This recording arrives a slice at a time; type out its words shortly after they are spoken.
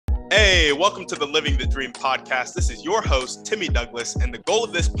Hey, welcome to the Living the Dream podcast. This is your host, Timmy Douglas, and the goal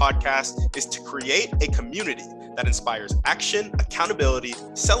of this podcast is to create a community that inspires action, accountability,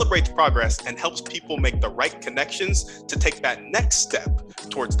 celebrates progress, and helps people make the right connections to take that next step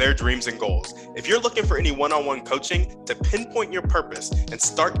towards their dreams and goals. If you're looking for any one-on-one coaching to pinpoint your purpose and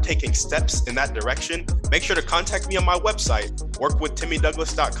start taking steps in that direction, make sure to contact me on my website,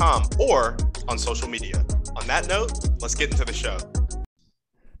 workwithtimmydouglas.com, or on social media. On that note, let's get into the show.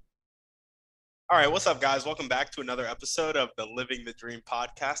 All right, what's up, guys? Welcome back to another episode of the Living the Dream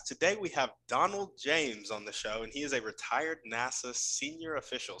podcast. Today, we have Donald James on the show, and he is a retired NASA senior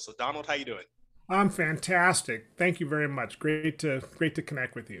official. So, Donald, how you doing? I'm fantastic. Thank you very much. Great to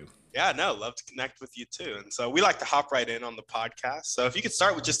connect with you. Yeah, no, love to connect with you too. And so we like to hop right in on the podcast. So if you could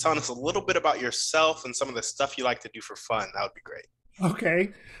start with just telling us a little bit about yourself and some of the stuff you like to do for fun, that would be great.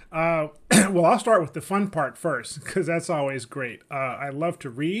 Okay. Well, I'll start with the fun part first because that's always great. I love to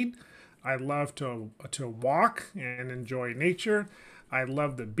read. I love to walk and enjoy nature. I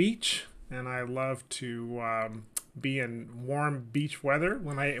love the beach, and I love to be in warm beach weather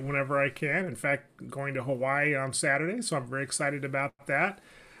whenever I can. In fact, going to Hawaii on Saturday, so I'm very excited about that.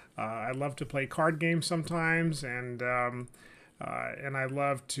 I love to play card games sometimes, and I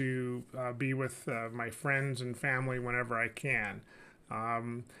love to be with my friends and family whenever I can.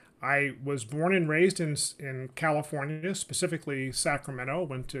 I was born and raised in California, specifically Sacramento.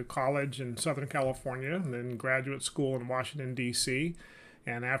 Went to college in Southern California and then graduate school in Washington, D.C.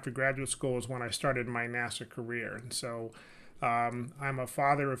 And after graduate school is when I started my NASA career. And so I'm a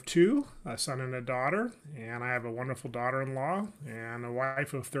father of two, a son and a daughter, and I have a wonderful daughter-in-law and a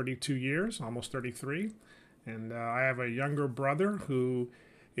wife of 32 years, almost 33. And I have a younger brother who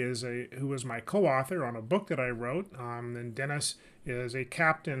is my co-author on a book that I wrote. And Dennis is a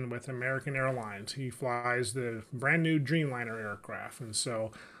captain with American Airlines. He flies the brand new Dreamliner aircraft, and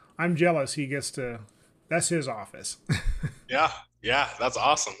so I'm jealous he gets to. That's his office. Yeah, that's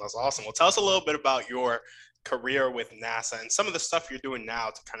awesome. That's awesome. Well, tell us a little bit about your career with NASA and some of the stuff you're doing now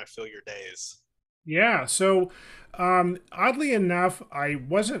to kind of fill your days. Yeah, so oddly enough, I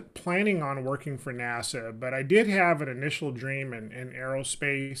wasn't planning on working for NASA, but I did have an initial dream in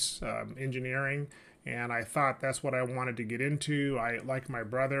aerospace engineering, and I thought that's what I wanted to get into. Like my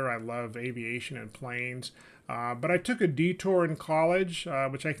brother, I love aviation and planes. But I took a detour in college,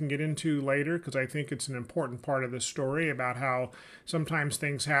 which I can get into later because I think it's an important part of the story about how sometimes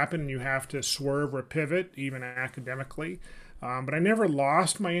things happen and you have to swerve or pivot, even academically. But I never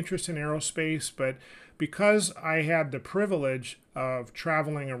lost my interest in aerospace, but because I had the privilege of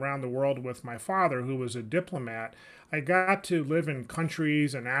traveling around the world with my father, who was a diplomat, I got to live in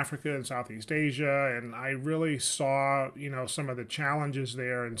countries in Africa and Southeast Asia, and I really saw, some of the challenges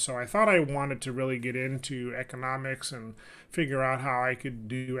there. And so I thought I wanted to really get into economics and figure out how I could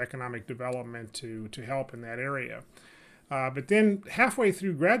do economic development to help in that area. But then halfway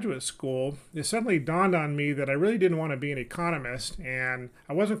through graduate school, it suddenly dawned on me that I really didn't want to be an economist, and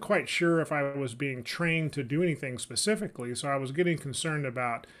I wasn't quite sure if I was being trained to do anything specifically, so I was getting concerned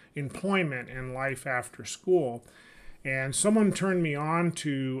about employment and life after school. And someone turned me on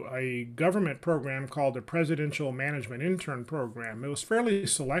to a government program called the Presidential Management Intern Program. It was fairly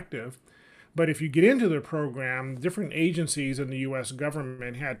selective, but if you get into the program, different agencies in the U.S.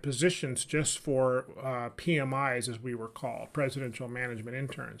 government had positions just for PMIs, as we were called, Presidential Management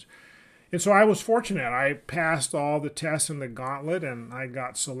Interns. And so I was fortunate. I passed all the tests in the gauntlet, and I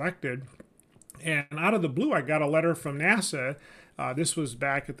got selected. And out of the blue, I got a letter from NASA. This was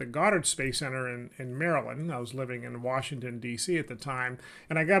back at the Goddard Space Center in Maryland. I was living in Washington, D.C. at the time.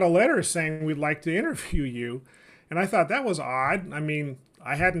 And I got a letter saying, "We'd like to interview you." And I thought that was odd. I mean,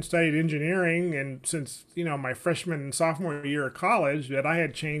 I hadn't studied engineering and since, my freshman and sophomore year of college, that I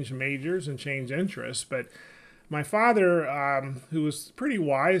had changed majors and changed interests. But my father, who was pretty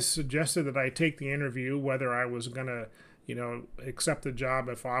wise, suggested that I take the interview, whether I was going to, accept the job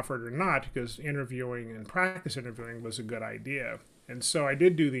if offered or not, because interviewing and practice interviewing was a good idea. And so I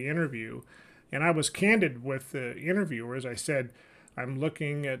did do the interview, and I was candid with the interviewers. I said, I'm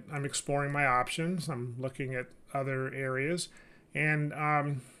exploring my options. I'm looking at other areas. And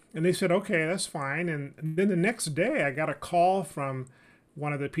they said, okay, that's fine. And then the next day I got a call from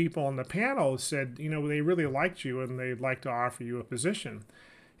one of the people on the panel who said, they really liked you and they'd like to offer you a position.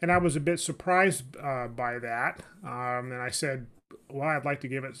 And I was a bit surprised by that. And I said, well, I'd like to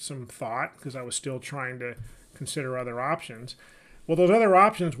give it some thought because I was still trying to consider other options. Well, those other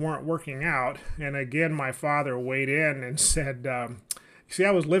options weren't working out. And again, my father weighed in and said, See,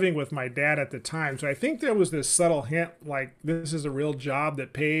 I was living with my dad at the time, so I think there was this subtle hint, like this is a real job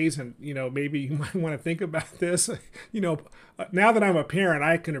that pays, and maybe you might want to think about this. Now that I'm a parent,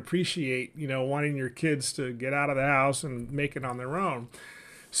 I can appreciate wanting your kids to get out of the house and make it on their own.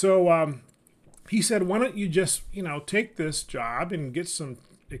 So he said, why don't you just take this job and get some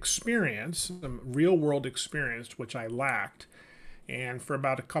experience, some real world experience, which I lacked, and for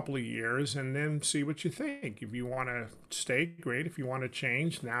about a couple of years, and then see what you think. If you want to stay, great. If you want to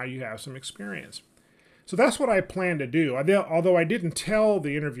change, now you have some experience. So that's what I planned to do. Although I didn't tell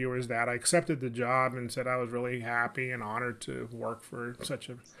the interviewers that, I accepted the job and said I was really happy and honored to work for such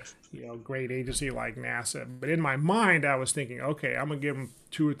a great agency like NASA. But in my mind, I was thinking, okay, I'm going to give them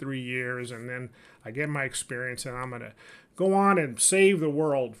 2 or 3 years, and then I get my experience, and I'm going to go on and save the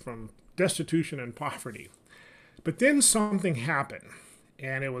world from destitution and poverty. But then something happened,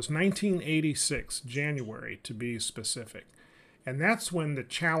 and it was 1986, January to be specific. And that's when the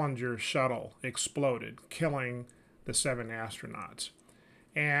Challenger shuttle exploded, killing the 7 astronauts.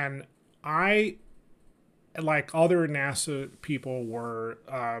 And I, like other NASA people, were,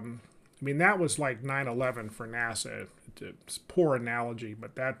 that was like 9/11 for NASA. It's a poor analogy,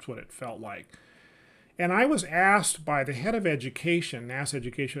 but that's what it felt like. And I was asked by the head of education, NASA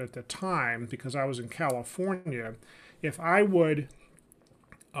education at the time, because I was in California, if I would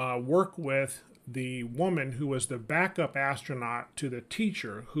work with the woman who was the backup astronaut to the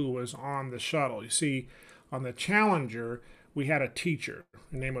teacher who was on the shuttle. You see, on the Challenger, we had a teacher.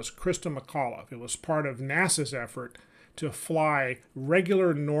 Her name was Christa McAuliffe. It was part of NASA's effort to fly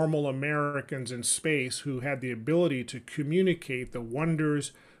regular, normal Americans in space who had the ability to communicate the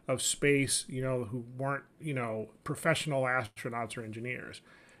wonders of space, who weren't, professional astronauts or engineers.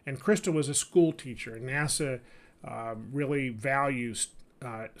 And Christa was a school teacher. NASA really values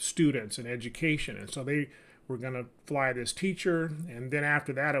students and education. And so they were going to fly this teacher. And then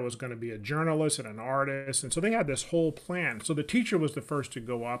after that, it was going to be a journalist and an artist. And so they had this whole plan. So the teacher was the first to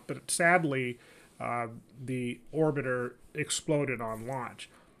go up, but sadly, the orbiter exploded on launch.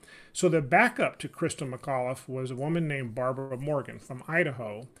 So the backup to Christa McAuliffe was a woman named Barbara Morgan from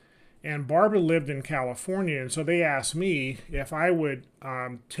Idaho. And Barbara lived in California, and so they asked me if I would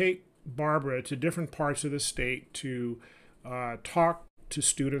take Barbara to different parts of the state to talk to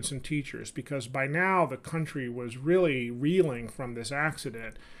students and teachers, because by now the country was really reeling from this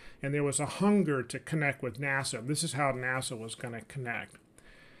accident, and there was a hunger to connect with NASA. This is how NASA was going to connect.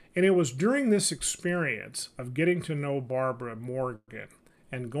 And it was during this experience of getting to know Barbara Morgan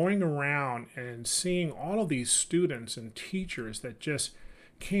and going around and seeing all of these students and teachers that just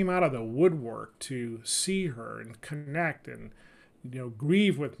came out of the woodwork to see her and connect and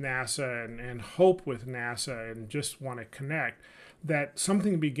grieve with NASA and hope with NASA and just want to connect, that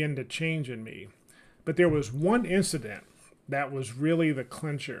something began to change in me. But there was one incident that was really the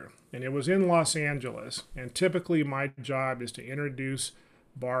clincher, and it was in Los Angeles. And typically my job is to introduce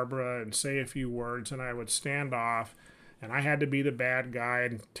Barbara and say a few words, and I would stand off, and I had to be the bad guy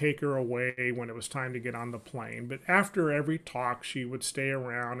and take her away when it was time to get on the plane. But after every talk, she would stay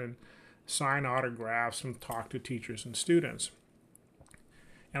around and sign autographs and talk to teachers and students.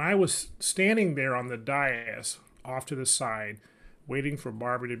 And I was standing there on the dais off to the side, waiting for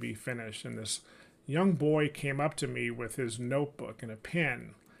Barbara to be finished. And this young boy came up to me with his notebook and a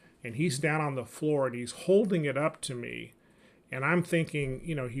pen. And he's down on the floor and he's holding it up to me. And I'm thinking,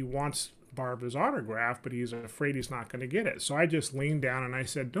 he wants Barbara's autograph, but he's afraid he's not going to get it. So I just leaned down and I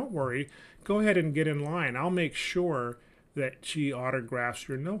said, don't worry, go ahead and get in line. I'll make sure that she autographs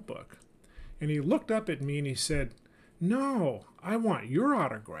your notebook. And he looked up at me and he said, no, I want your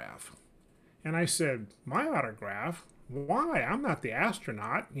autograph. And I said, my autograph? Why? I'm not the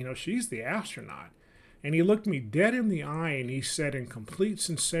astronaut. She's the astronaut. And he looked me dead in the eye and he said in complete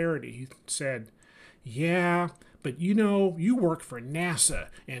sincerity, he said, yeah, but you work for NASA,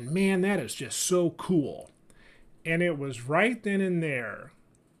 and man, that is just so cool. And it was right then and there,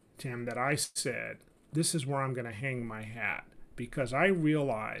 Tim, that I said, this is where I'm going to hang my hat, because I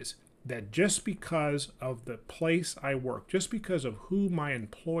realized that just because of the place I worked, just because of who my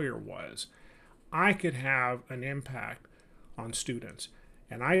employer was, I could have an impact on students.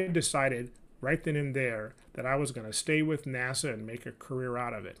 And I decided right then and there that I was going to stay with NASA and make a career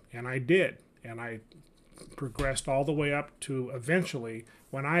out of it. And I did. And I progressed all the way up to eventually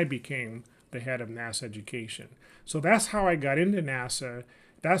when I became the head of NASA education. So that's how I got into NASA.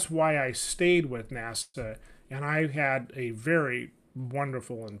 That's why I stayed with NASA. And I had a very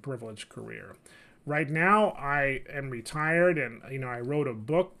wonderful and privileged career. Right now, I am retired, and I wrote a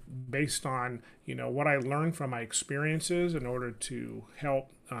book based on what I learned from my experiences in order to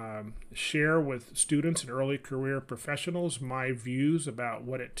help share with students and early career professionals my views about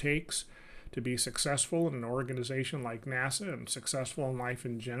what it takes to be successful in an organization like NASA and successful in life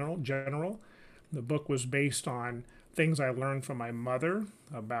in general. The book was based on things I learned from my mother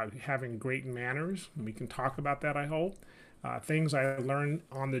about having great manners. We can talk about that, I hope. Things I learned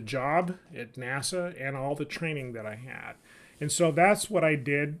on the job at NASA and all the training that I had. And so that's what I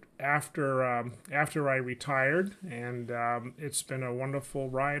did after I retired, and it's been a wonderful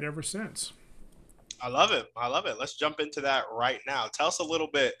ride ever since. I love it. I love it. Let's jump into that right now. Tell us a little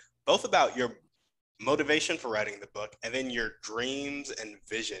bit both about your motivation for writing the book and then your dreams and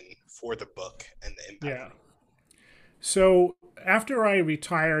vision for the book and the impact. Yeah. So after I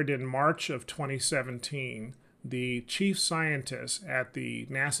retired in March of 2017, the chief scientist at the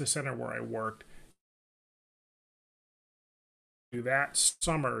NASA center where I worked that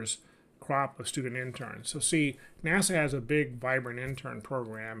summer's crop of student interns. So see, NASA has a big, vibrant intern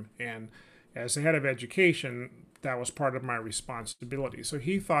program, and as the head of education, that was part of my responsibility. So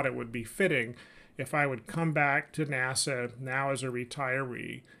he thought it would be fitting if I would come back to NASA now as a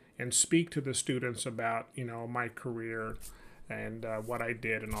retiree and speak to the students about, my career and what I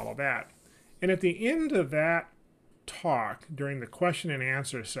did and all of that. And at the end of that talk, during the question and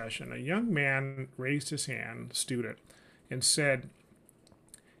answer session, a young man raised his hand, student, and said,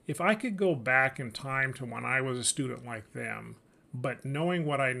 if I could go back in time to when I was a student like them, but knowing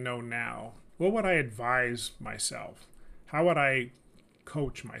what I know now, what would I advise myself? How would I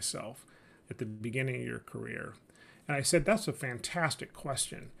coach myself at the beginning of your career? And I said, that's a fantastic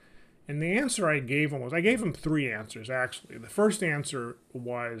question. And the answer I gave him was, I gave him three answers, actually. The first answer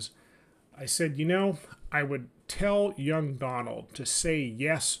was, I said, I would tell young Donald to say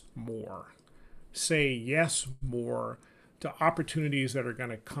yes more. Say yes more to opportunities that are going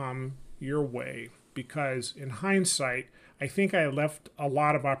to come your way. Because in hindsight, I think I left a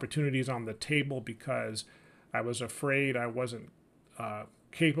lot of opportunities on the table because I was afraid I wasn't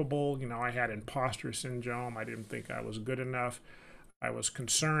capable. I had imposter syndrome. I didn't think I was good enough. I was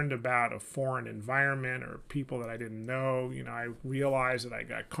concerned about a foreign environment or people that I didn't know. I realized that I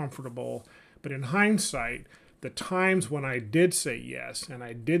got comfortable. But in hindsight, the times when I did say yes and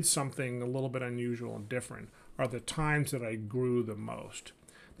I did something a little bit unusual and different are the times that I grew the most.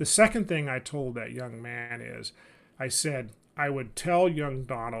 The second thing I told that young man is, I said, I would tell young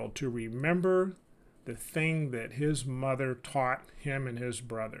Donald to remember the thing that his mother taught him and his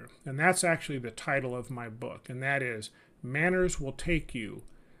brother. And that's actually the title of my book, and that is, Manners Will Take You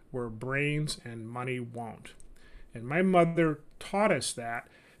Where Brains and Money Won't. And my mother taught us that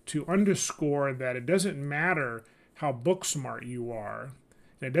to underscore that it doesn't matter how book smart you are,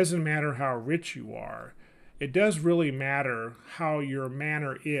 and it doesn't matter how rich you are. It does really matter how your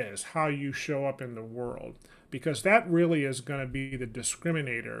manner is, how you show up in the world, because that really is going to be the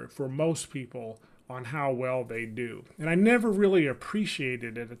discriminator for most people on how well they do. And I never really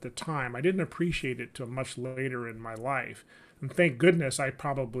appreciated it at the time. I didn't appreciate it till much later in my life. And thank goodness I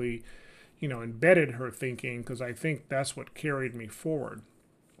probably, embedded her thinking, because I think that's what carried me forward.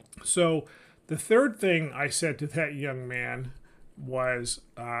 So the third thing I said to that young man was,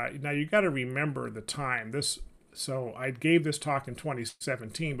 now you got to remember the time. So I gave this talk in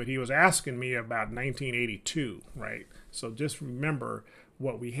 2017, but he was asking me about 1982, right? So just remember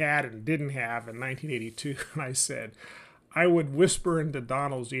what we had and didn't have in 1982. And I said, I would whisper into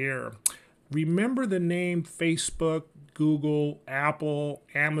Donald's ear, remember the name Facebook, Google, Apple,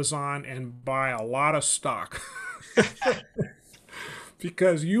 Amazon, and buy a lot of stock.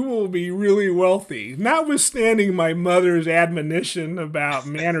 Because you will be really wealthy. Notwithstanding my mother's admonition about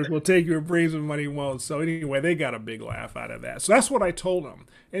manners will take your brains and money won't. So anyway, they got a big laugh out of that. So that's what I told them.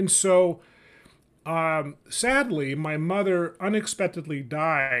 And so sadly, my mother unexpectedly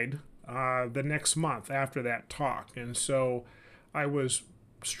died the next month after that talk. And so I was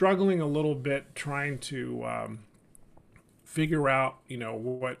struggling a little bit trying to figure out,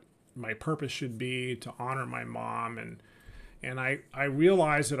 what my purpose should be to honor my mom. And I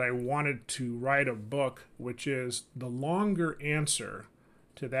realized that I wanted to write a book which is the longer answer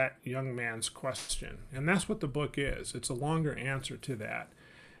to that young man's question. And that's what the book is. It's a longer answer to that.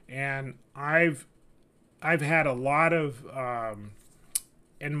 And I've had a lot of,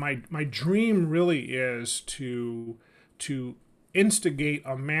 and my dream really is to instigate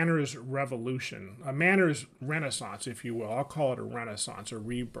a manners revolution, a manners renaissance, if you will. I'll call it a renaissance, a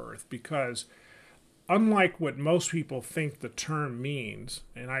rebirth, because unlike what most people think the term means,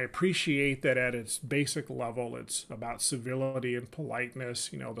 and I appreciate that at its basic level, it's about civility and politeness,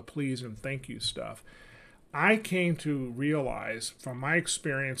 the please and thank you stuff. I came to realize from my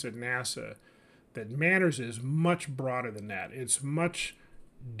experience at NASA that manners is much broader than that. It's much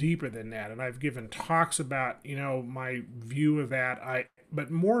deeper than that, and I've given talks about, my view of that.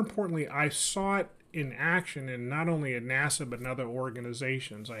 But more importantly, I saw it in action, and not only at NASA but in other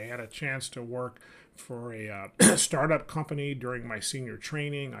organizations. I had a chance to work for a startup company during my senior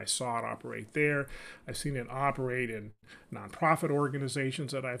training. I saw it operate there. I've seen it operate in nonprofit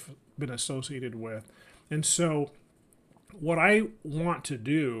organizations that I've been associated with. And so what I want to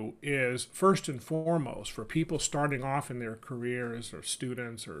do is, first and foremost, for people starting off in their careers, or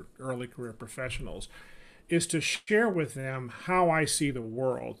students or early career professionals, is to share with them how I see the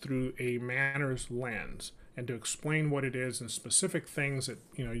world through a manners lens, and to explain what it is and specific things that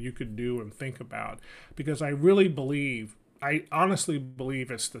you could do and think about, because I honestly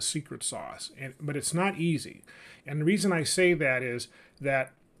believe it's the secret sauce, but it's not easy. And the reason I say that is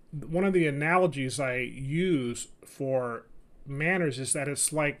that one of the analogies I use for manners is that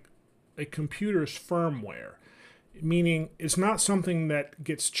it's like a computer's firmware, meaning it's not something that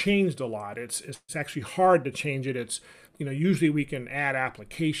gets changed a lot. It's actually hard to change it. It's usually we can add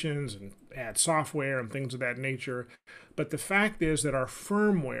applications and add software and things of that nature, but the fact is that our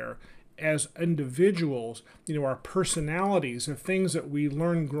firmware as individuals, our personalities, the things that we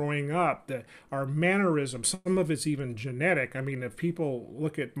learn growing up, that our mannerisms, some of it's even genetic. I mean, if people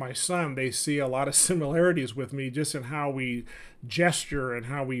look at my son, they see a lot of similarities with me just in how we gesture and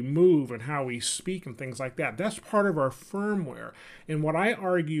how we move and how we speak and things like that. That's part of our firmware. And what I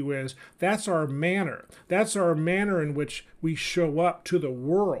argue is that's our manner. That's our manner in which we show up to the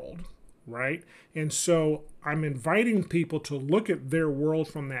world, right? And so I'm inviting people to look at their world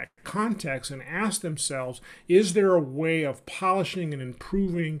from that context and ask themselves, is there a way of polishing and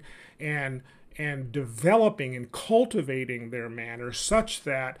improving and developing and cultivating their manners such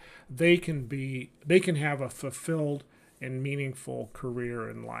that they can have a fulfilled and meaningful career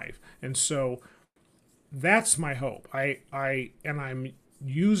in life? And so that's my hope. I'm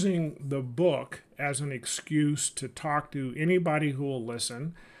using the book as an excuse to talk to anybody who will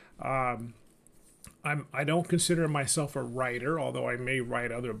listen. I don't consider myself a writer, although I may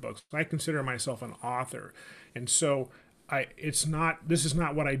write other books. I consider myself an author, and so this is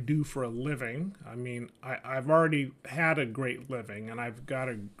not what I do for a living. I mean, I've already had a great living, and I've got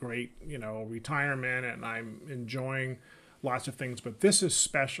a great retirement, and I'm enjoying lots of things. But this is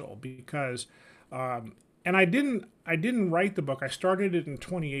special because, and I didn't write the book. I started it in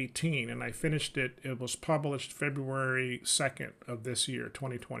 2018, and I finished it. It was published February 2nd of this year,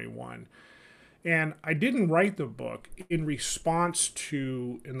 2021. And I didn't write the book in response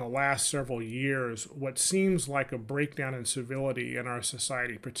to, in the last several years, what seems like a breakdown in civility in our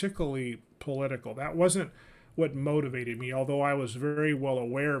society, particularly political. That wasn't what motivated me, although I was very well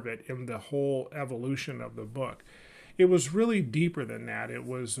aware of it in the whole evolution of the book. It was really deeper than that. It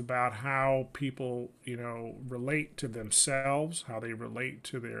was about how people, relate to themselves, how they relate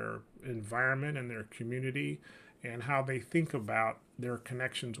to their environment and their community, and how they think about their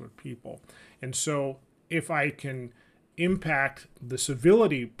connections with people. And so if I can impact the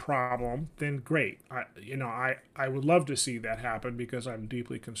civility problem, then great. I would love to see that happen because I'm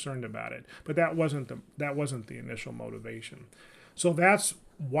deeply concerned about it. But that wasn't the initial motivation. So that's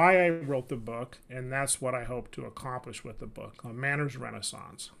why I wrote the book, and that's what I hope to accomplish with the book, a manners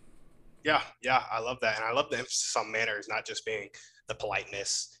renaissance. Yeah, I love that. And I love the emphasis on manners, not just being the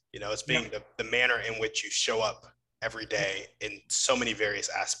politeness, it's being the manner in which you show up every day in so many various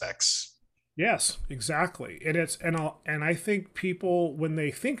aspects. Yes, exactly. And I think people, when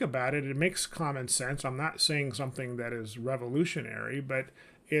they think about it, it makes common sense. I'm not saying something that is revolutionary, but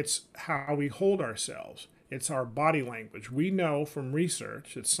it's how we hold ourselves. It's our body language. We know from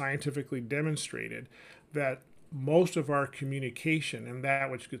research, it's scientifically demonstrated, that most of our communication and that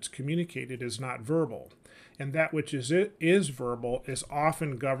which gets communicated is not verbal. And that which is verbal is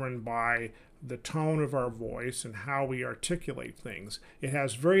often governed by the tone of our voice and how we articulate things. It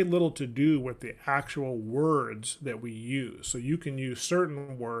has very little to do with the actual words that we use. So you can use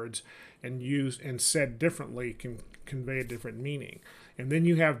certain words and said differently can convey a different meaning. And then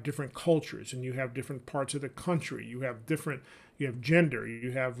you have different cultures, and you have different parts of the country. You have gender,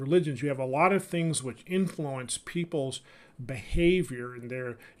 you have religions, you have a lot of things which influence people's behavior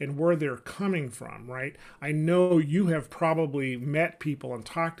and where they're coming from, right? I know you have probably met people and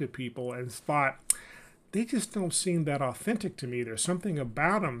talked to people and thought, they just don't seem that authentic to me. There's something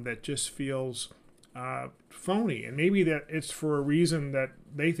about them that just feels phony, and maybe that it's for a reason that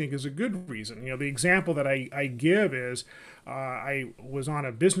they think is a good reason. The example that I give is I was on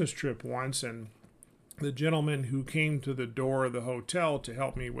a business trip once, and the gentleman who came to the door of the hotel to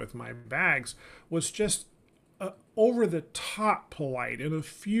help me with my bags was just over the top polite and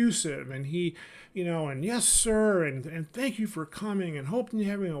effusive, and he, and yes sir, and thank you for coming, and hoping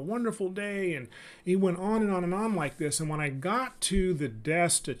you're having a wonderful day, and he went on and on and on like this. And when I got to the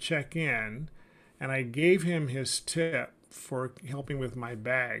desk to check in, and I gave him his tip for helping with my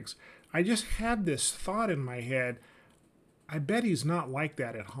bags, I just had this thought in my head: I bet he's not like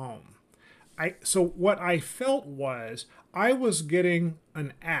that at home. So what I felt was I was getting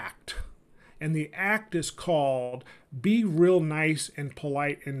an act, and the act is called Be Real Nice and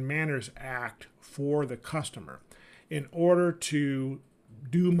Polite and Manners Act for the customer, in order to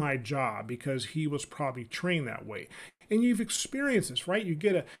do my job, because he was probably trained that way. And you've experienced this, right?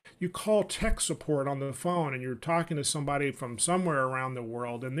 You call tech support on the phone, and you're talking to somebody from somewhere around the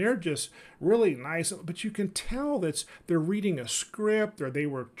world, and they're just really nice, but you can tell that they're reading a script, or they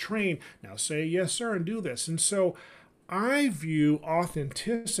were trained. Now say yes sir and do this. And so I view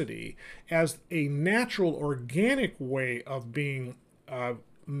authenticity as a natural, organic way of being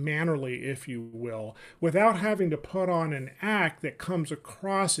mannerly, if you will, without having to put on an act that comes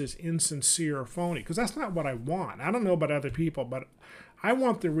across as insincere or phony, because that's not what I want. I don't know about other people, but I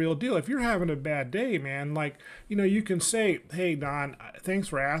want the real deal. If you're having a bad day, man, you can say, hey, Don, thanks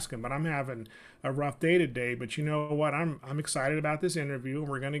for asking, but I'm having a rough day today, but you know what? I'm excited about this interview, and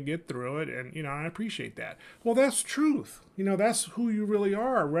we're going to get through it, and I appreciate that. Well, that's truth. That's who you really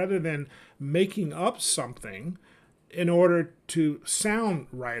are, rather than making up something in order to sound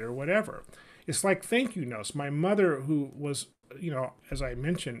right or whatever. It's like thank you notes. My mother, who was, as I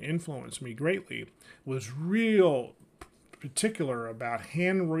mentioned, influenced me greatly, was real particular about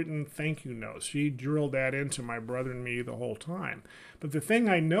handwritten thank you notes. She drilled that into my brother and me the whole time. But the thing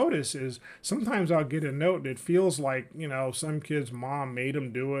I notice is sometimes I'll get a note and it feels like, some kid's mom made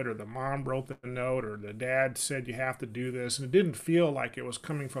him do it, or the mom wrote the note, or the dad said you have to do this, and it didn't feel like it was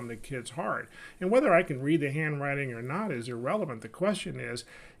coming from the kid's heart. And whether I can read the handwriting or not is irrelevant. The question is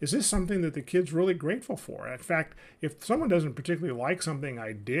this something that the kid's really grateful for? In fact, if someone doesn't particularly like something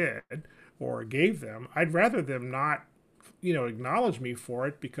I did or gave them, I'd rather them not acknowledge me for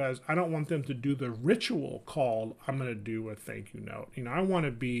it, because I don't want them to do the ritual called I'm going to do a thank you note. I want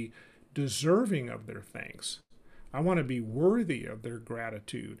to be deserving of their thanks. I want to be worthy of their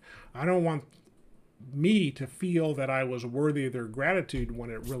gratitude. I don't want me to feel that I was worthy of their gratitude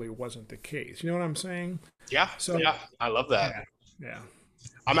when it really wasn't the case. You know what I'm saying? Yeah. So yeah, I love that. Yeah.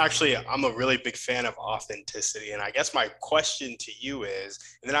 I'm a really big fan of authenticity. And I guess my question to you is,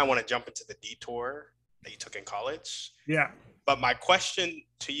 and then I want to jump into the detour that you took in college. Yeah. But my question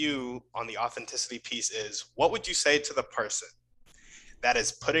to you on the authenticity piece is, what would you say to the person that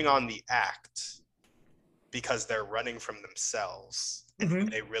is putting on the act because they're running from themselves and who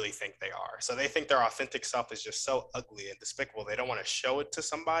they really think they are? So they think their authentic self is just so ugly and despicable. They don't want to show it to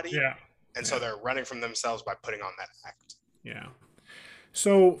somebody. Yeah. And so they're running from themselves by putting on that act. Yeah.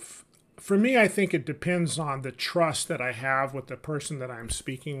 So for me, I think it depends on the trust that I have with the person that I'm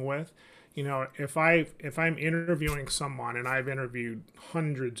speaking with. If I'm interviewing someone, and I've interviewed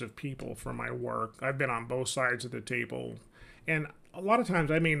hundreds of people for my work, I've been on both sides of the table, and a lot of times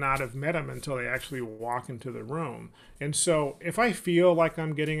I may not have met them until they actually walk into the room. And so if I feel like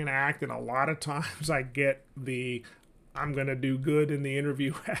I'm getting an act, and a lot of times I get the I'm going to do good in the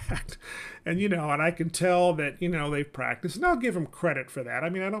interview act, and and I can tell that they've practiced, and I'll give them credit for that. I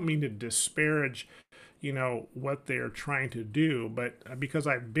mean, I don't mean to disparage what they're trying to do, but because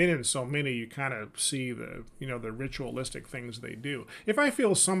I've been in so many, you kind of see the ritualistic things they do. If I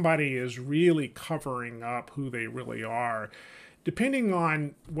feel somebody is really covering up who they really are, depending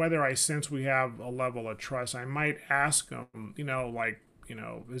on whether I sense we have a level of trust, I might ask them,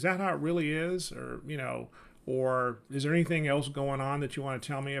 is that how it really is? Or is there anything else going on that you want to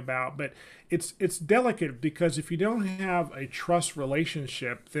tell me about? But it's delicate, because if you don't have a trust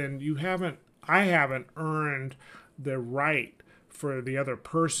relationship, then I haven't earned the right for the other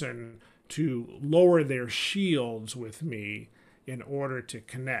person to lower their shields with me in order to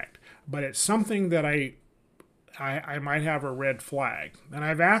connect. But it's something that I might have a red flag. And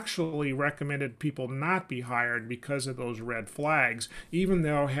I've actually recommended people not be hired because of those red flags, even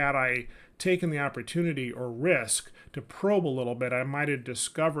though had I taken the opportunity or risk to probe a little bit, I might have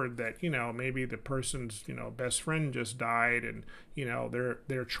discovered that, maybe the person's, best friend just died, and,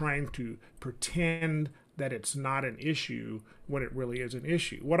 they're trying to pretend that it's not an issue when it really is an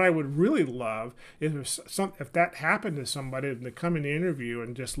issue. What I would really love is if that happened to somebody, and they come in the interview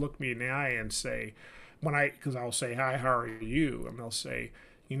and just look me in the eye and say, because I'll say, hi, how are you? And they'll say,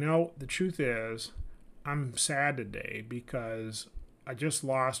 the truth is, I'm sad today because I just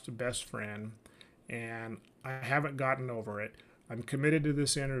lost a best friend, and I haven't gotten over it. I'm committed to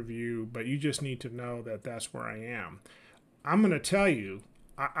this interview, but you just need to know that that's where I am. I'm going to tell you,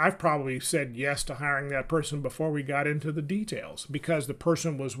 I've probably said yes to hiring that person before we got into the details because the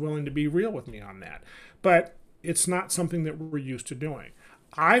person was willing to be real with me on that. But it's not something that we're used to doing.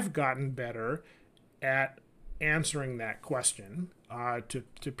 I've gotten better at answering that question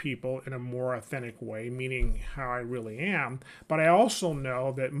to people in a more authentic way, meaning how I really am. But I also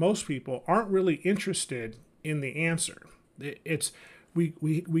know that most people aren't really interested in the answer. It's we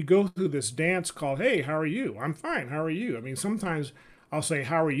go through this dance called, hey, how are you? I'm fine. How are you? I mean, sometimes I'll say,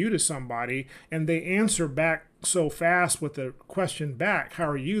 how are you to somebody, and they answer back so fast with the question back, how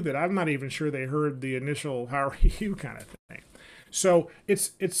are you, that I'm not even sure they heard the initial how are you kind of thing. So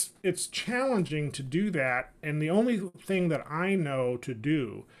it's challenging to do that, and the only thing that I know to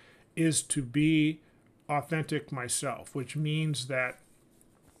do is to be authentic myself, which means that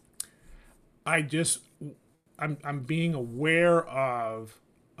I just I'm being aware of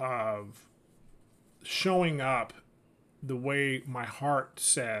showing up the way my heart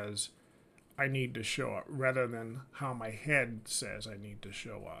says I need to show up rather than how my head says I need to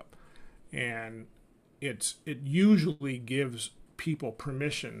show up. And it usually gives people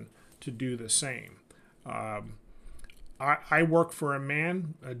permission to do the same. I work for a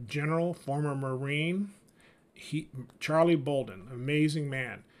man, a general, former Marine, Charlie Bolden, amazing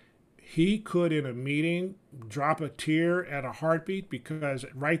man. He could, in a meeting, drop a tear at a heartbeat because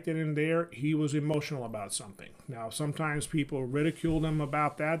right then and there, he was emotional about something. Now, sometimes people ridiculed him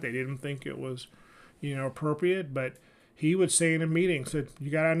about that. They didn't think it was, appropriate. But he would say in a meeting, said, you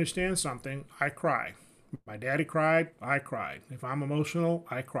got to understand something. I cry. My daddy cried. I cried. If I'm emotional,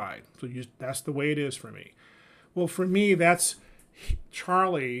 I cried. So that's the way it is for me. Well, for me, that's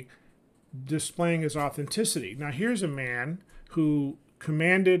Charlie displaying his authenticity. Now, here's a man who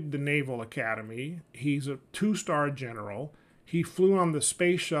commanded the Naval Academy. He's a 2-star general. He flew on the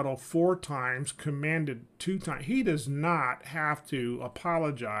space shuttle 4 times, commanded 2 times. He does not have to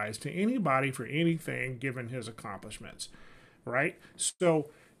apologize to anybody for anything given his accomplishments, right? So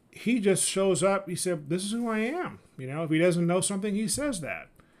he just shows up. He said, this is who I am. If he doesn't know something, he says that,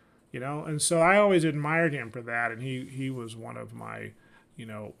 and so I always admired him for that. And he was one of my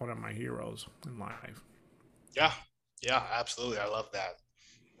heroes in life. Yeah, absolutely. I love that.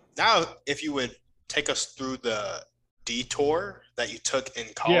 Now, if you would take us through the detour that you took in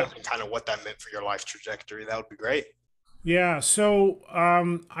college and kind of what that meant for your life trajectory, that would be great. Yeah, so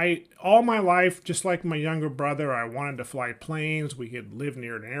I all my life, just like my younger brother, I wanted to fly planes. We had lived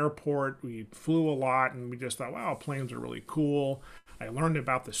near an airport. We flew a lot, and we just thought, wow, planes are really cool. I learned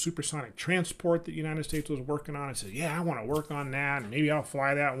about the supersonic transport that the United States was working on. I said, yeah, I want to work on that, and maybe I'll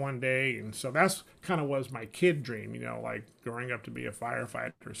fly that one day. And so that's kind of was my kid dream, like growing up to be a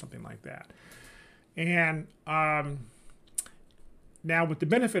firefighter or something like that. And now with the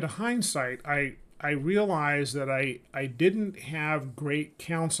benefit of hindsight, I realized that I didn't have great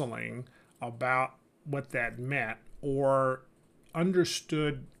counseling about what that meant or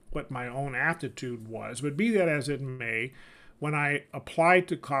understood what my own aptitude was. But be that as it may, when I applied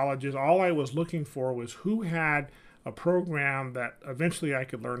to colleges, all I was looking for was who had a program that eventually I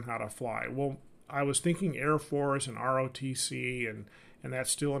could learn how to fly. Well, I was thinking Air Force and ROTC, and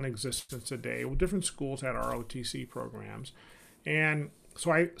that's still in existence today. Well, different schools had ROTC programs. And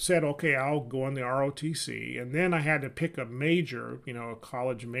so I said, okay, I'll go in the ROTC. And then I had to pick a major, a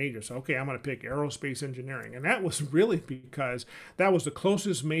college major. So, okay, I'm going to pick aerospace engineering. And that was really because that was the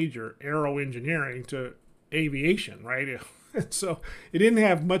closest major, aero engineering, to aviation, right? So it didn't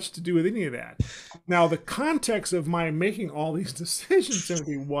have much to do with any of that. Now, the context of my making all these decisions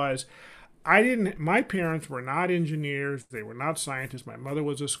simply was my parents were not engineers. They were not scientists. My mother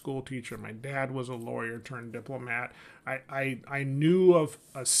was a school teacher. My dad was a lawyer turned diplomat. I knew of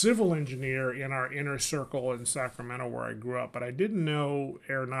a civil engineer in our inner circle in Sacramento where I grew up, but I didn't know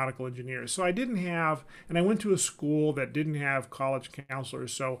aeronautical engineers. So I didn't have, and I went to a school that didn't have college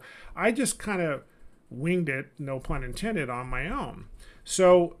counselors. So I just kind of winged it, no pun intended, on my own.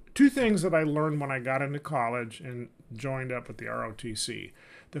 So 2 things that I learned when I got into college and joined up with the ROTC.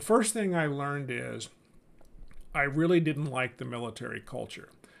 The first thing I learned is I really didn't like the military culture.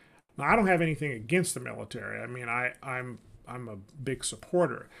 Now, I don't have anything against the military. I mean, I'm a big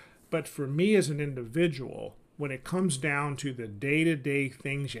supporter. But for me as an individual, when it comes down to the day-to-day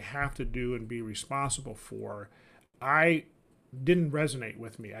things you have to do and be responsible for, I didn't resonate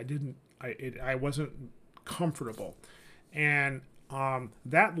with me. I wasn't comfortable. And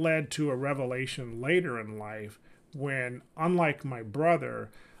that led to a revelation later in life when, unlike my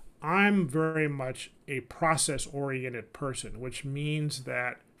brother, I'm very much a process-oriented person, which means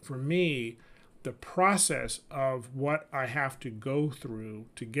that for me, the process of what I have to go through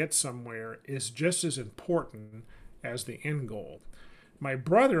to get somewhere is just as important as the end goal. My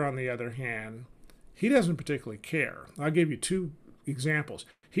brother, on the other hand, he doesn't particularly care. I'll give you two examples.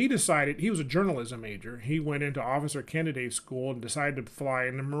 He decided, he was a journalism major. He went into officer candidate school and decided to fly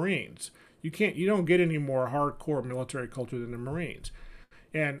in the Marines. You don't get any more hardcore military culture than the Marines.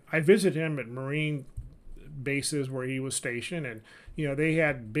 And I visited him at Marine bases where he was stationed, and they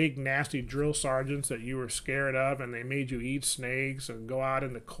had big nasty drill sergeants that you were scared of, and they made you eat snakes and go out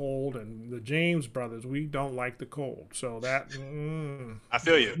in the cold. And the James brothers, we don't like the cold, so that I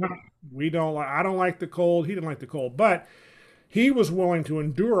feel you. I don't like the cold. He didn't like the cold, but he was willing to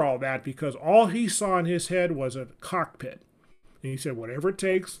endure all that because all he saw in his head was a cockpit, and he said, whatever it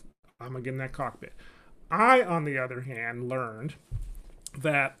takes, I'm gonna get in that cockpit. I, on the other hand, learned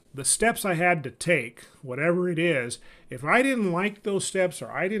that the steps I had to take, whatever it is, if I didn't like those steps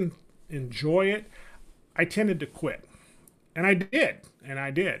or I didn't enjoy it, I tended to quit. And I did. And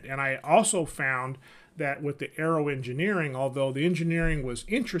I also found that with the aero engineering, although the engineering was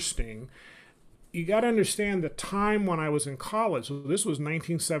interesting, you got to understand the time when I was in college. So this was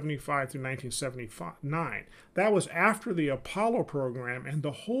 1975 through 1979. That was after the Apollo program, and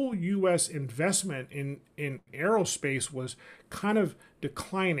the whole U.S. investment in aerospace was kind of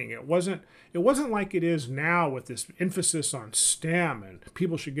declining. It wasn't like it is now with this emphasis on STEM and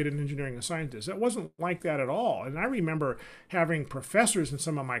people should get an engineering and scientist. It wasn't like that at all. And I remember having professors in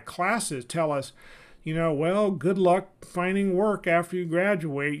some of my classes tell us, well, good luck finding work after you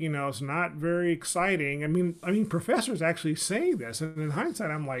graduate. It's not very exciting. I mean, professors actually say this, and in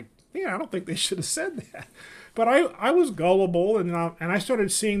hindsight, I'm like, I don't think they should have said that. But I was gullible, and I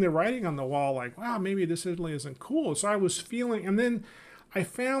started seeing the writing on the wall, like, wow, maybe this really isn't cool. So I was feeling, and then I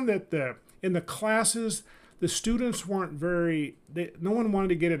found that in the classes, the students weren't no one wanted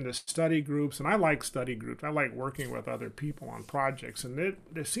to get into study groups, and I like study groups. I like working with other people on projects, and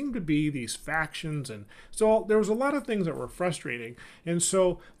there seemed to be these factions, and so there was a lot of things that were frustrating. And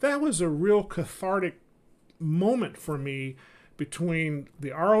so that was a real cathartic moment for me between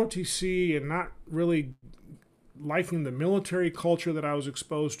the ROTC and not really liking the military culture that I was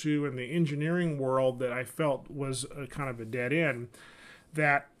exposed to and the engineering world that I felt was a kind of a dead end,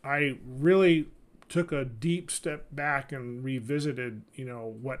 that I really took a deep step back and revisited,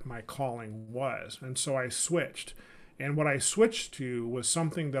 what my calling was. And so I switched. And what I switched to was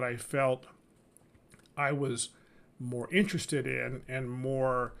something that I felt I was more interested in and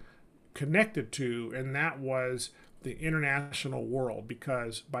more connected to, and that was the international world.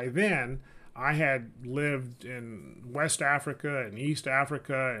 Because by then, I had lived in West Africa and East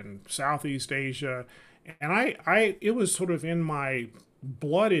Africa and Southeast Asia, and it was sort of in my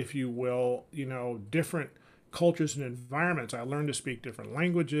blood, if you will, different cultures and environments. I learned to speak different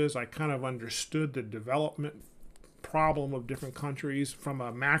languages. I kind of understood the development problem of different countries from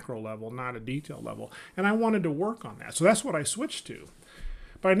a macro level, not a detail level, and I wanted to work on that. So that's what I switched to.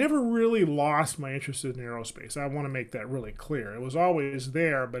 But I never really lost my interest in aerospace. I want to make that really clear. It was always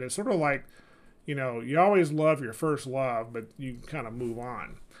there, but it's sort of like, you always love your first love, but you kind of move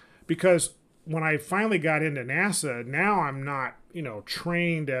on. Because when I finally got into NASA, now I'm not,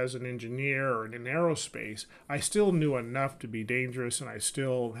 trained as an engineer or in aerospace. I still knew enough to be dangerous, and I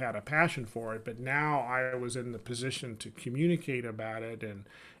still had a passion for it. But now I was in the position to communicate about it and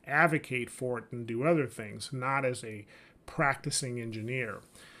advocate for it and do other things, not as a practicing engineer.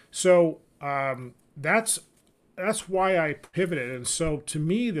 So that's why I pivoted. And so to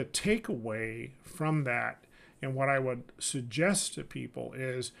me, the takeaway from that and what I would suggest to people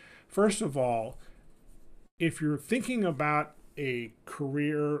is, first of all, if you're thinking about a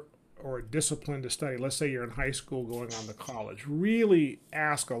career or a discipline to study, let's say you're in high school going on to college, really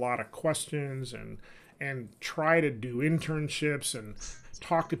ask a lot of questions and try to do internships and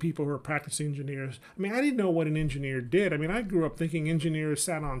talk to people who are practicing engineers. I mean, I didn't know what an engineer did. I mean, I grew up thinking engineers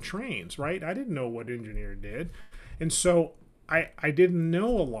sat on trains, right? I didn't know what an engineer did. And so I didn't know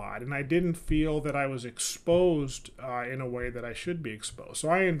a lot, and I didn't feel that I was exposed in a way that I should be exposed. So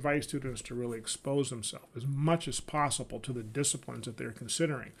I invite students to really expose themselves as much as possible to the disciplines that they're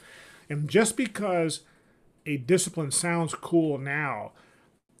considering. And just because a discipline sounds cool now,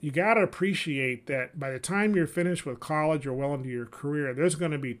 you got to appreciate that by the time you're finished with college or well into your career, there's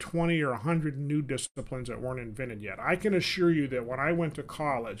going to be 20 or 100 new disciplines that weren't invented yet. I can assure you that when I went to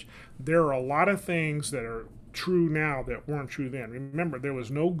college, there are a lot of things that are true now that weren't true then. Remember, there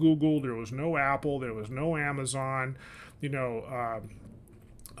was no Google, there was no Apple, there was no Amazon,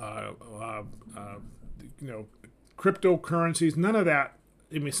 cryptocurrencies, none of that.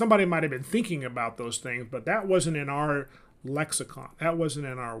 I mean, somebody might have been thinking about those things, but that wasn't in our lexicon. That wasn't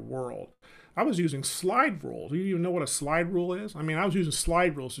in our world. I was using slide rules. Do you even know what a slide rule is? I mean, I was using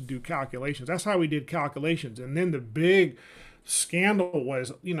slide rules to do calculations. That's how we did calculations. And then the big scandal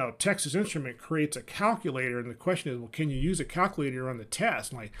was, Texas Instrument creates a calculator, and the question is, well, can you use a calculator on the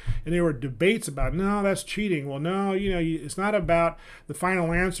test? And there were debates about, no, that's cheating. Well, no, it's not about the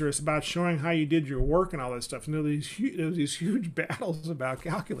final answer. It's about showing how you did your work and all that stuff. And there was these huge battles about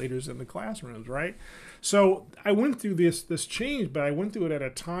calculators in the classrooms, right? So I went through this change, but I went through it at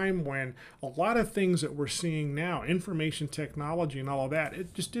a time when a lot of things that we're seeing now, information technology and all of that,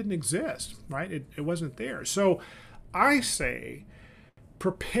 it just didn't exist, right? It wasn't there. So I say,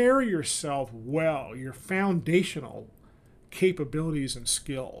 prepare yourself well, your foundational capabilities and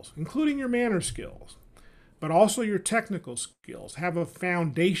skills, including your manner skills, but also your technical skills. Have a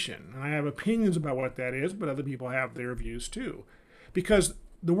foundation. And I have opinions about what that is, but other people have their views too. Because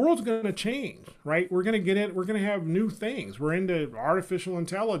the world's going to change, right? We're going to have new things. We're into artificial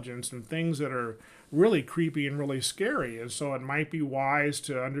intelligence and things that are really creepy and really scary. And so it might be wise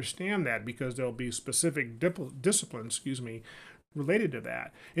to understand that, because there'll be specific disciplines, related to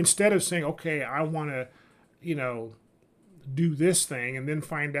that. Instead of saying, okay, I want to, do this thing, and then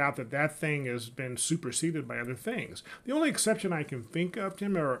find out that thing has been superseded by other things. The only exception I can think of,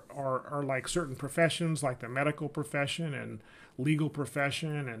 Tim, are like certain professions, like the medical profession and legal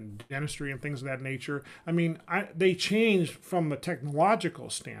profession and dentistry and things of that nature. I mean, they change from the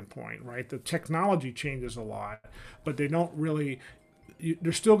technological standpoint, right? The technology changes a lot, but they don't really.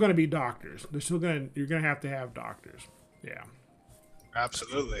 They're still going to be doctors. You're going to have doctors. Yeah.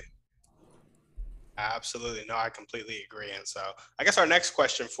 Absolutely. Absolutely. No, I completely agree. And so I guess our next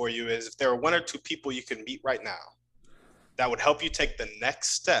question for you is, if there are one or two people you can meet right now that would help you take the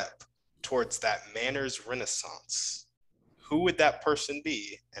next step towards that manners renaissance, who would that person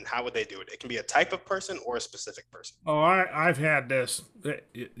be, and how would they do it? It can be a type of person or a specific person. Oh, I've had this.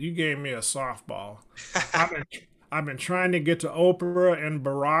 You gave me a softball. I've been trying to get to Oprah and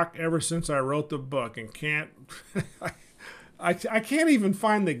Barack ever since I wrote the book, and can't. I can't even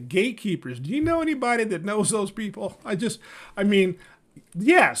find the gatekeepers. Do you know anybody that knows those people?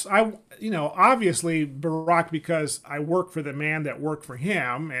 Yes, obviously Barack, because I work for the man that worked for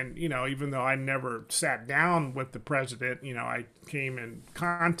him. And, even though I never sat down with the president, I came in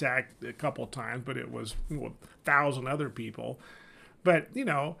contact a couple of times, but it was 1,000 other people. But,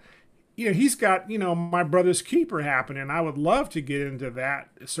 he's got, my brother's keeper happening. I would love to get into that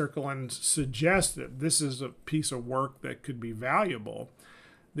circle and suggest that this is a piece of work that could be valuable.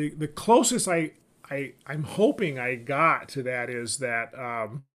 The closest I'm hoping I got to that is that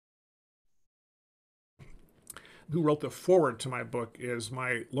who wrote the foreword to my book is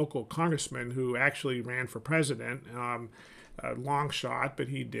my local congressman, who actually ran for president. A long shot, but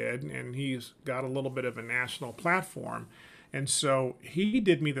he did, and he's got a little bit of a national platform. And so he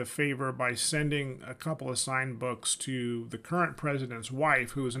did me the favor by sending a couple of signed books to the current president's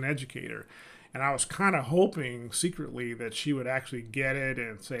wife, who is an educator. And I was kind of hoping secretly that she would actually get it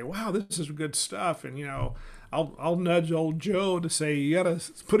and say, wow, this is good stuff. And, I'll nudge old Joe to say, you got to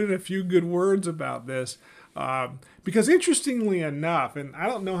put in a few good words about this. Because interestingly enough, and I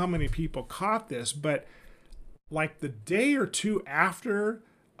don't know how many people caught this, but like the day or two after,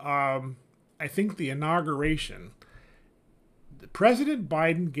 I think the inauguration, President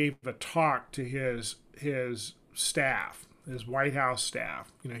Biden gave a talk to his staff, his White House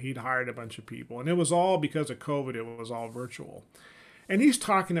staff. He'd hired a bunch of people, and it was all because of COVID. It was all virtual. And he's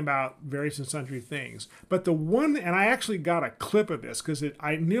talking about various and sundry things. But the one, and I actually got a clip of this because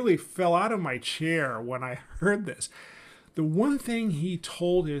I nearly fell out of my chair when I heard this. The one thing he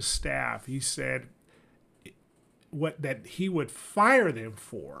told his staff, he said, that he would fire them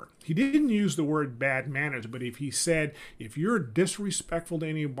for. He didn't use the word bad manners, but he said, if you're disrespectful to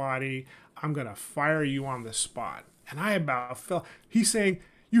anybody, I'm going to fire you on the spot. And I about fell. He's saying,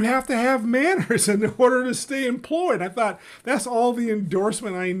 you have to have manners in order to stay employed. I thought, that's all the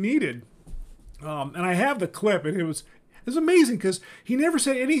endorsement I needed. And I have the clip, and it was amazing because he never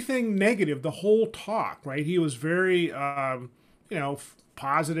said anything negative the whole talk, right? He was very,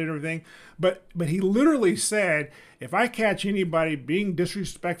 positive and everything, but he literally said, if I catch anybody being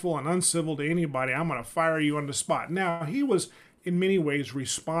disrespectful and uncivil to anybody, I'm going to fire you on the spot. Now, he was in many ways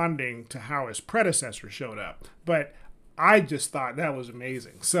responding to how his predecessor showed up, but I just thought that was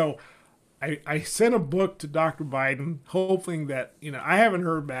amazing. So I sent a book to Dr. Biden, hoping that, I haven't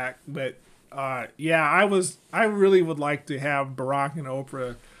heard back, but I really would like to have Barack and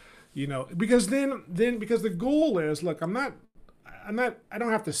Oprah, because because the goal is, look, I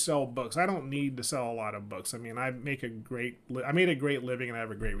don't have to sell books. I don't need to sell a lot of books. I mean, I made a great living and I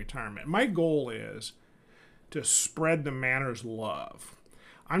have a great retirement. My goal is to spread the manners love.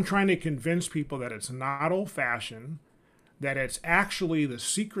 I'm trying to convince people that it's not old-fashioned, that it's actually the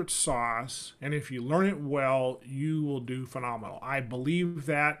secret sauce, and if you learn it well, you will do phenomenal. I believe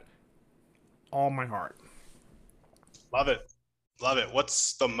that all my heart. Love it. Love it.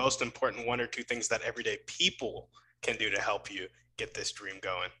 What's the most important one or two things that everyday people can do to help you get this dream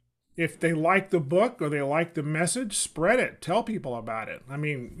going? If they like the book or they like the message, spread it. Tell people about it. I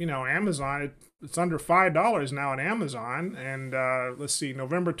mean, Amazon, it's under $5 now on Amazon. And let's see,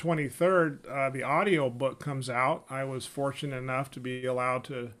 November 23rd, the audio book comes out. I was fortunate enough to be allowed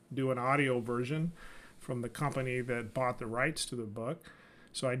to do an audio version from the company that bought the rights to the book.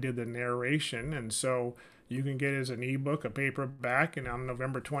 So I did the narration. And so you can get it as an ebook, a paperback, and on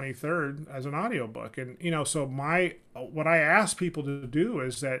November 23rd as an audiobook. And, so what I ask people to do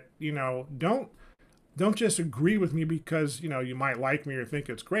is that, don't just agree with me because, you might like me or think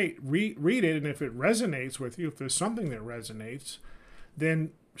it's great. Read it, and if it resonates with you, if there's something that resonates,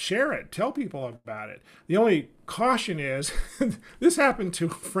 then share it. Tell people about it. The only caution is, this happened to a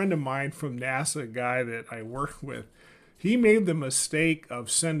friend of mine from NASA, a guy that I work with. He made the mistake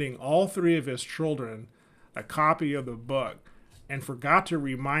of sending all three of his children a copy of the book and forgot to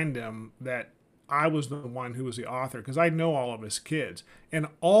remind them that I was the one who was the author, because I know all of his kids. And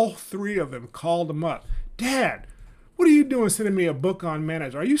all three of them called him up. Dad, what are you doing sending me a book on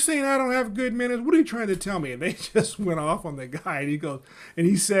manners? Are you saying I don't have good manners? What are you trying to tell me? And they just went off on the guy. And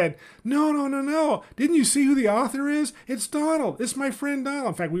he said, no. Didn't you see who the author is? It's Donald. It's my friend Donald.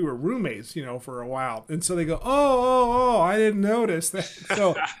 In fact, we were roommates, for a while. And so they go, oh, I didn't notice that.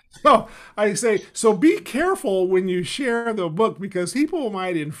 So I say, so be careful when you share the book, because people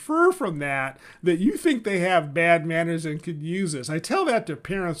might infer from that you think they have bad manners and could use this. I tell that to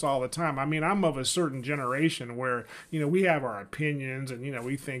parents all the time. I mean, I'm of a certain generation where, we have our opinions and,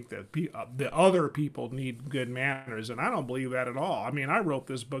 we think that the other people need good manners. And I don't believe that at all. I mean, I wrote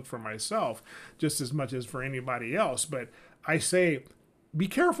this book for myself just as much as for anybody else. But I say, be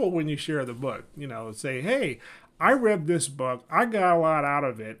careful when you share the book. Say, hey, I read this book. I got a lot out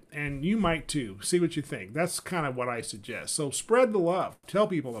of it. And you might too. See what you think. That's kind of what I suggest. So spread the love. Tell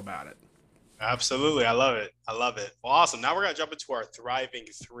people about it. Absolutely. I love it. Well, awesome. Now we're going to jump into our Thriving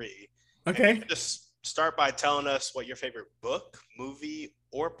Three. Okay. Just start by telling us what your favorite book, movie,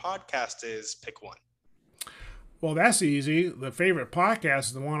 or podcast is. Pick one. Well, that's easy. The favorite podcast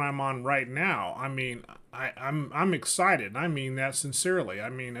is the one I'm on right now. I mean, I'm excited. I mean that sincerely. I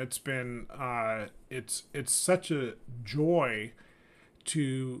mean, it's been it's such a joy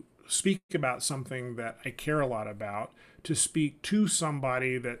to speak about something that I care a lot about, to speak to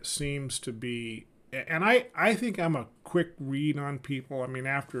somebody that seems to be, and I think I'm a quick read on people. I mean,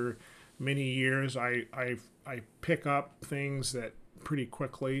 after many years, I pick up things that pretty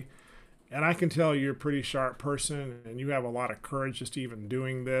quickly. And I can tell you're a pretty sharp person, and you have a lot of courage just even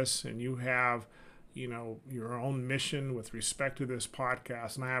doing this, and you have, your own mission with respect to this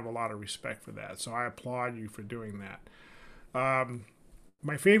podcast, and I have a lot of respect for that. So I applaud you for doing that.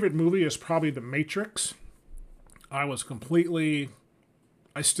 My favorite movie is probably The Matrix. I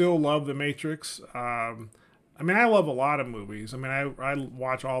still love The Matrix. I love a lot of movies. I mean, I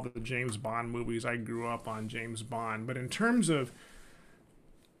watch all the James Bond movies. I grew up on James Bond. But in terms of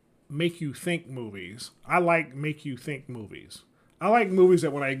make you think movies, I like make you think movies. I like movies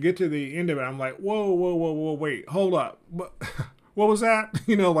that when I get to the end of it, I'm like, whoa, wait, hold up. What was that?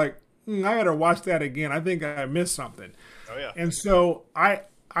 I gotta watch that again. I think I missed something. Oh, yeah. And so I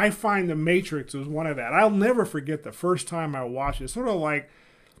find The Matrix is one of that. I'll never forget the first time I watched it. Sort of like,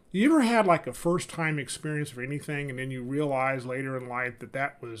 you ever had like a first time experience of anything and then you realize later in life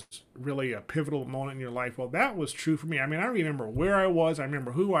that was really a pivotal moment in your life? Well, that was true for me. I mean, I remember where I was. I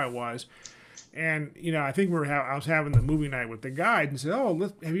remember who I was. And, I think I was having the movie night with the guide and said,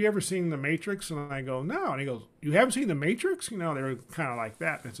 have you ever seen The Matrix? And I go, no. And he goes, you haven't seen The Matrix? They were kind of like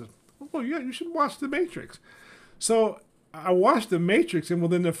that. And I said, well, yeah, you should watch The Matrix. So I watched The Matrix, and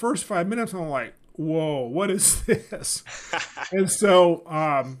within the first 5 minutes, I'm like, whoa, what is this? And so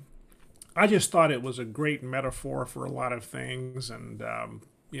I just thought it was a great metaphor for a lot of things, and and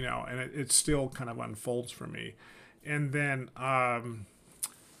it still kind of unfolds for me. And then,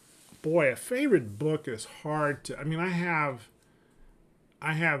 boy, a favorite book is hard to. I mean, I have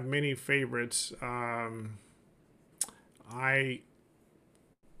many favorites. I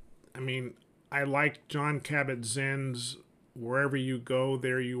like Jon Kabat-Zinn's "Wherever You Go,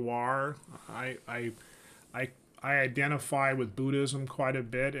 There You Are." I identify with Buddhism quite a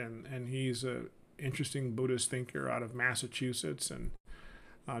bit, and he's an interesting Buddhist thinker out of Massachusetts, and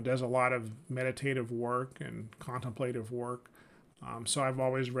does a lot of meditative work and contemplative work. So I've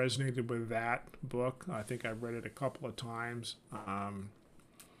always resonated with that book. I think I've read it a couple of times.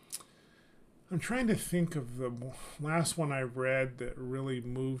 I'm trying to think of the last one I read that really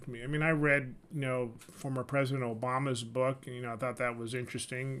moved me. I mean, I read, former President Obama's book, and, I thought that was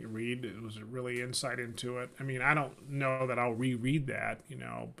interesting to read. It was a really insight into it. I mean, I don't know that I'll reread that,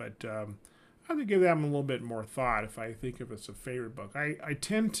 but I have to give that one a little bit more thought if I think if it's a favorite book. I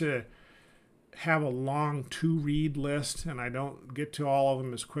tend to have a long to-read list, and I don't get to all of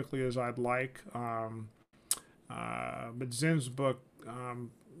them as quickly as I'd like. But Zen's book,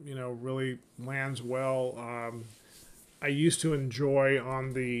 really lands well. I used to enjoy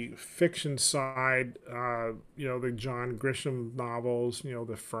on the fiction side, the John Grisham novels,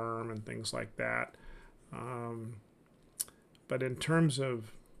 The Firm and things like that. But in terms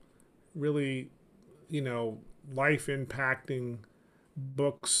of really, life impacting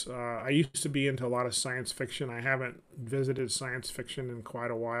books, I used to be into a lot of science fiction. I haven't visited science fiction in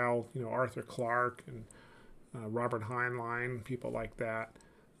quite a while. Arthur Clarke and Robert Heinlein, people like that.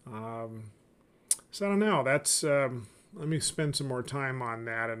 So I don't know. That's let me spend some more time on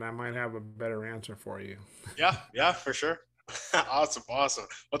that, and I might have a better answer for you. Yeah, for sure. Awesome.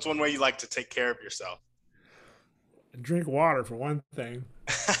 What's one way you like to take care of yourself? Drink water for one thing.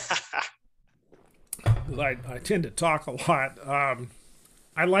 I tend to talk a lot.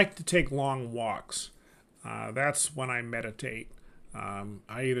 I like to take long walks. That's when I meditate. I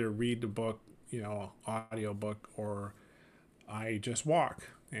either read the book, audio book, or I just walk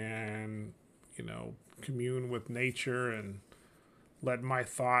and, commune with nature and let my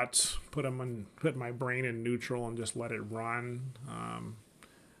thoughts put my brain in neutral and just let it run.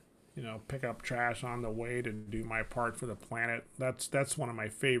 Pick up trash on the way to do my part for the planet. That's one of my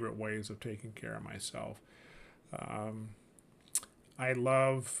favorite ways of taking care of myself. I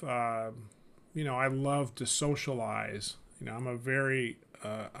love, I love to socialize. I'm a very,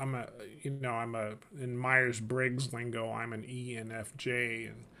 in Myers-Briggs lingo, I'm an ENFJ,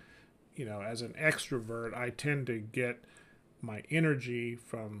 and, as an extrovert, I tend to get my energy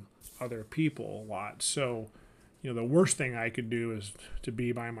from other people a lot. So, the worst thing I could do is to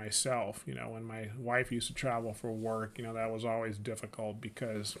be by myself. When my wife used to travel for work, that was always difficult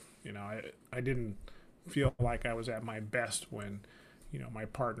because, I didn't feel like I was at my best when, my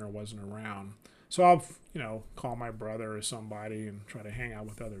partner wasn't around. So I'll, call my brother or somebody and try to hang out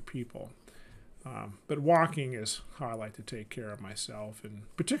with other people. But walking is how I like to take care of myself. And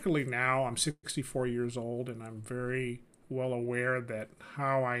particularly now, I'm 64 years old, and I'm very well aware that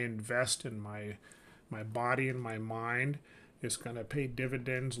how I invest in my body and my mind is going to pay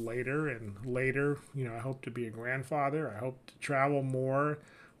dividends later. And later, I hope to be a grandfather. I hope to travel more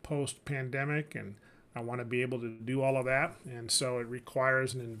post-pandemic, and I want to be able to do all of that. And so it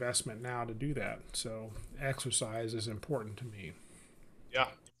requires an investment now to do that. So exercise is important to me. Yeah,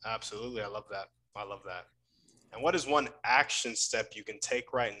 absolutely. I love that. And what is one action step you can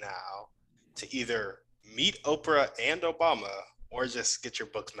take right now to either meet Oprah and Obama, or just get your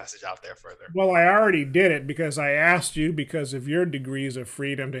book's message out there further? Well, I already did it because I asked you, because of your degrees of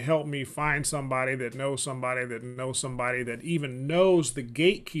freedom, to help me find somebody that knows somebody that knows somebody that even knows the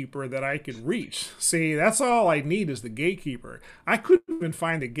gatekeeper that I can reach. See, that's all I need is the gatekeeper. I couldn't even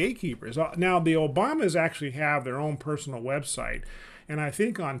find the gatekeepers. Now, the Obamas actually have their own personal website, and I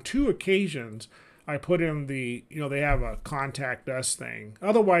think on 2 occasions I put in they have a contact us thing.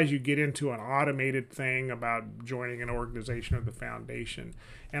 Otherwise, you get into an automated thing about joining an organization or the foundation.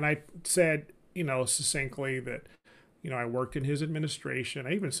 And I said, succinctly that, I worked in his administration.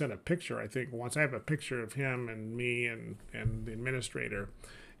 I even sent a picture, I think, once. I have a picture of him and me and the administrator.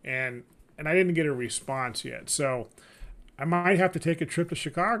 And I didn't get a response yet. So I might have to take a trip to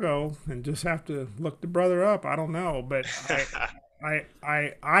Chicago and just have to look the brother up. I don't know. But I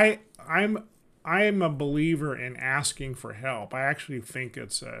am a believer in asking for help. I actually think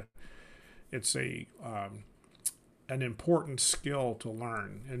it's an important skill to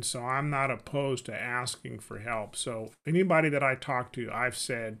learn, and so I'm not opposed to asking for help. So anybody that I talk to, I've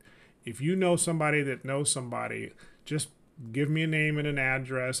said, if you know somebody that knows somebody, just give me a name and an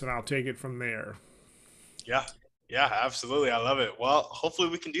address, and I'll take it from there. Yeah, absolutely. I love it. Well, hopefully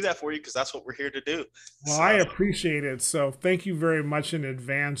we can do that for you, because that's what we're here to do. Well, I appreciate it. So thank you very much in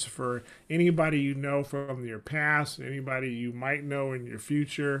advance for anybody you know from your past, anybody you might know in your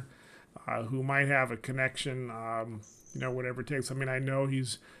future, who might have a connection, whatever it takes. I mean, I know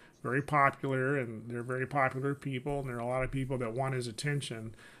he's very popular, and they're very popular people, and there are a lot of people that want his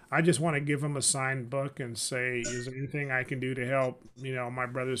attention. I just want to give him a signed book and say, is there anything I can do to help, my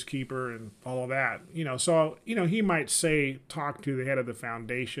brother's keeper and all of that? So, he might say, talk to the head of the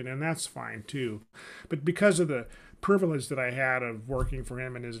foundation, and that's fine too. But because of the privilege that I had of working for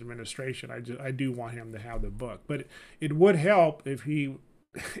him in his administration, I do want him to have the book. But it would help if he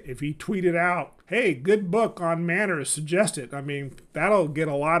tweeted out, "Hey, good book on manners, suggest it." I mean, that'll get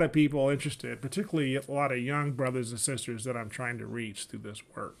a lot of people interested, particularly a lot of young brothers and sisters that I'm trying to reach through this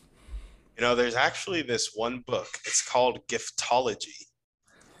work. There's actually this one book. It's called Giftology.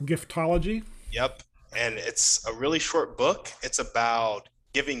 Giftology? Yep. And it's a really short book. It's about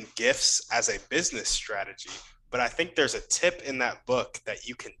giving gifts as a business strategy. But I think there's a tip in that book that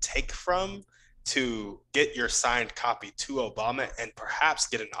you can take from to get your signed copy to Obama and perhaps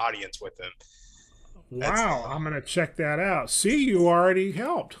get an audience with him. Wow, I'm going to check that out. See, you already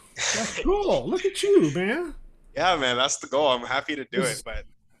helped. That's cool. Look at you, man. Yeah, man, that's the goal. I'm happy to do it. But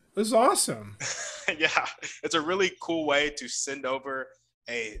this is awesome. Yeah, it's a really cool way to send over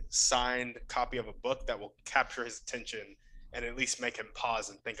a signed copy of a book that will capture his attention and at least make him pause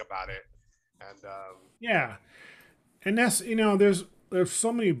and think about it. And yeah, and that's there's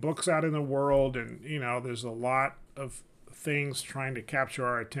so many books out in the world, and there's a lot of things trying to capture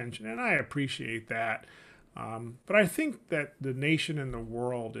our attention, and I appreciate that. But I think that the nation and the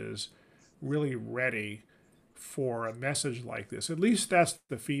world is really ready for a message like this. At least that's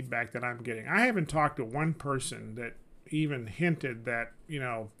the feedback that I'm getting. I haven't talked to one person that even hinted that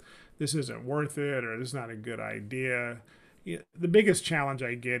this isn't worth it or this is not a good idea. The biggest challenge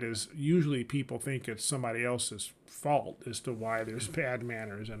I get is usually people think it's somebody else's fault as to why there's bad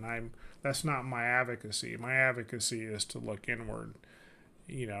manners, and that's not my advocacy. My advocacy is to look inward,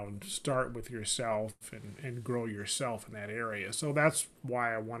 and start with yourself and grow yourself in that area. So that's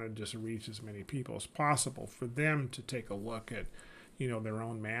why I wanted to just reach as many people as possible for them to take a look at, their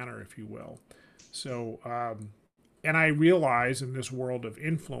own manner, if you will. So, and I realize in this world of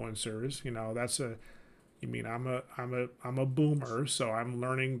influencers, I'm a boomer, so I'm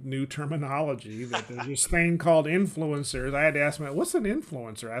learning new terminology. That there's this thing called influencers. I had to ask what's an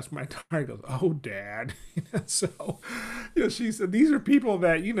influencer? I asked my daughter, goes, "Oh, Dad." So, she said these are people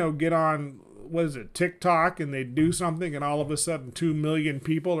that get on, what is it, TikTok, and they do something, and all of a sudden 2 million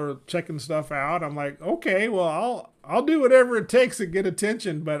people are checking stuff out. I'm like, okay, well, I'll do whatever it takes to get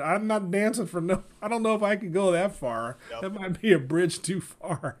attention, but I'm not dancing for no. I don't know if I could go that far. Yep. That might be a bridge too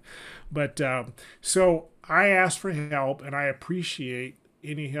far. But so I asked for help, and I appreciate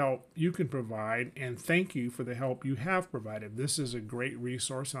any help you can provide, and thank you for the help you have provided. This is a great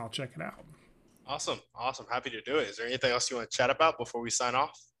resource, and I'll check it out. Awesome. Happy to do it. Is there anything else you want to chat about before we sign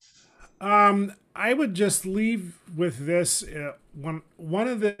off? I would just leave with this. One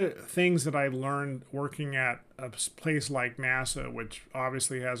of the things that I learned working at a place like NASA, which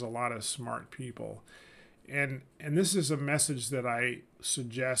obviously has a lot of smart people, and this is a message that I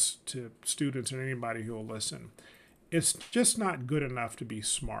suggest to students and anybody who will listen. It's just not good enough to be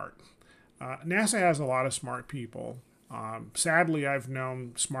smart. NASA has a lot of smart people. Sadly, I've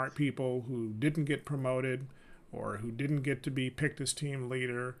known smart people who didn't get promoted or who didn't get to be picked as team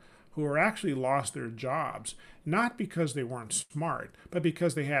leader, who are actually lost their jobs, not because they weren't smart, but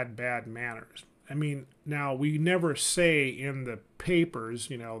because they had bad manners. I mean, now we never say in the papers,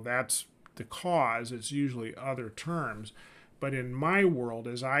 that's the cause. It's usually other terms. But in my world,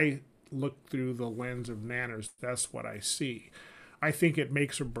 as I look through the lens of manners, that's what I see. I think it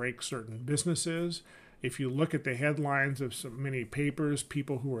makes or breaks certain businesses. If you look at the headlines of so many papers,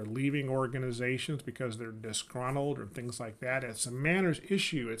 people who are leaving organizations because they're disgruntled or things like that, it's a manners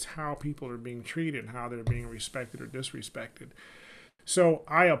issue. It's how people are being treated, how they're being respected or disrespected. So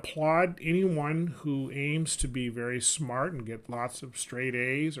I applaud anyone who aims to be very smart and get lots of straight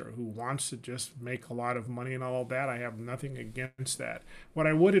A's, or who wants to just make a lot of money and all of that. I have nothing against that. What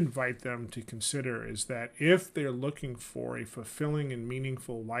I would invite them to consider is that if they're looking for a fulfilling and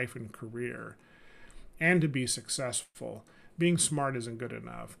meaningful life and career, and to be successful, being smart isn't good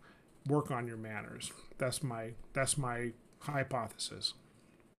enough. Work on your manners. That's my hypothesis.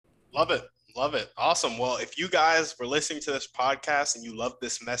 Love it. Awesome. Well, if you guys were listening to this podcast and you love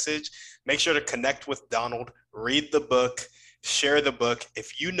this message, make sure to connect with Donald, read the book, share the book.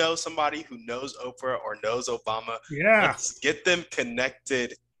 If you know somebody who knows Oprah or knows Obama, let's get them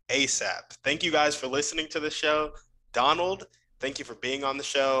connected ASAP. Thank you guys for listening to the show. Donald, thank you for being on the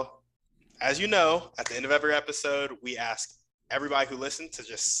show. As you know, at the end of every episode, we ask everybody who listens to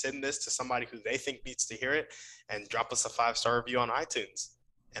just send this to somebody who they think needs to hear it and drop us a 5-star review on iTunes.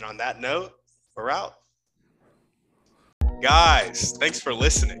 And on that note, we're out. Guys, thanks for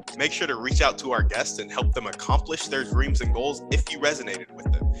listening. Make sure to reach out to our guests and help them accomplish their dreams and goals if you resonated with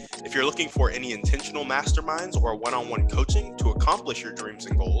them. If you're looking for any intentional masterminds or one-on-one coaching to accomplish your dreams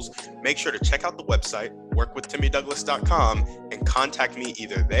and goals, make sure to check out the website, workwithtimmydouglas.com, and contact me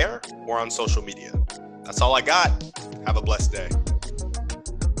either there or on social media. That's all I got. Have a blessed day.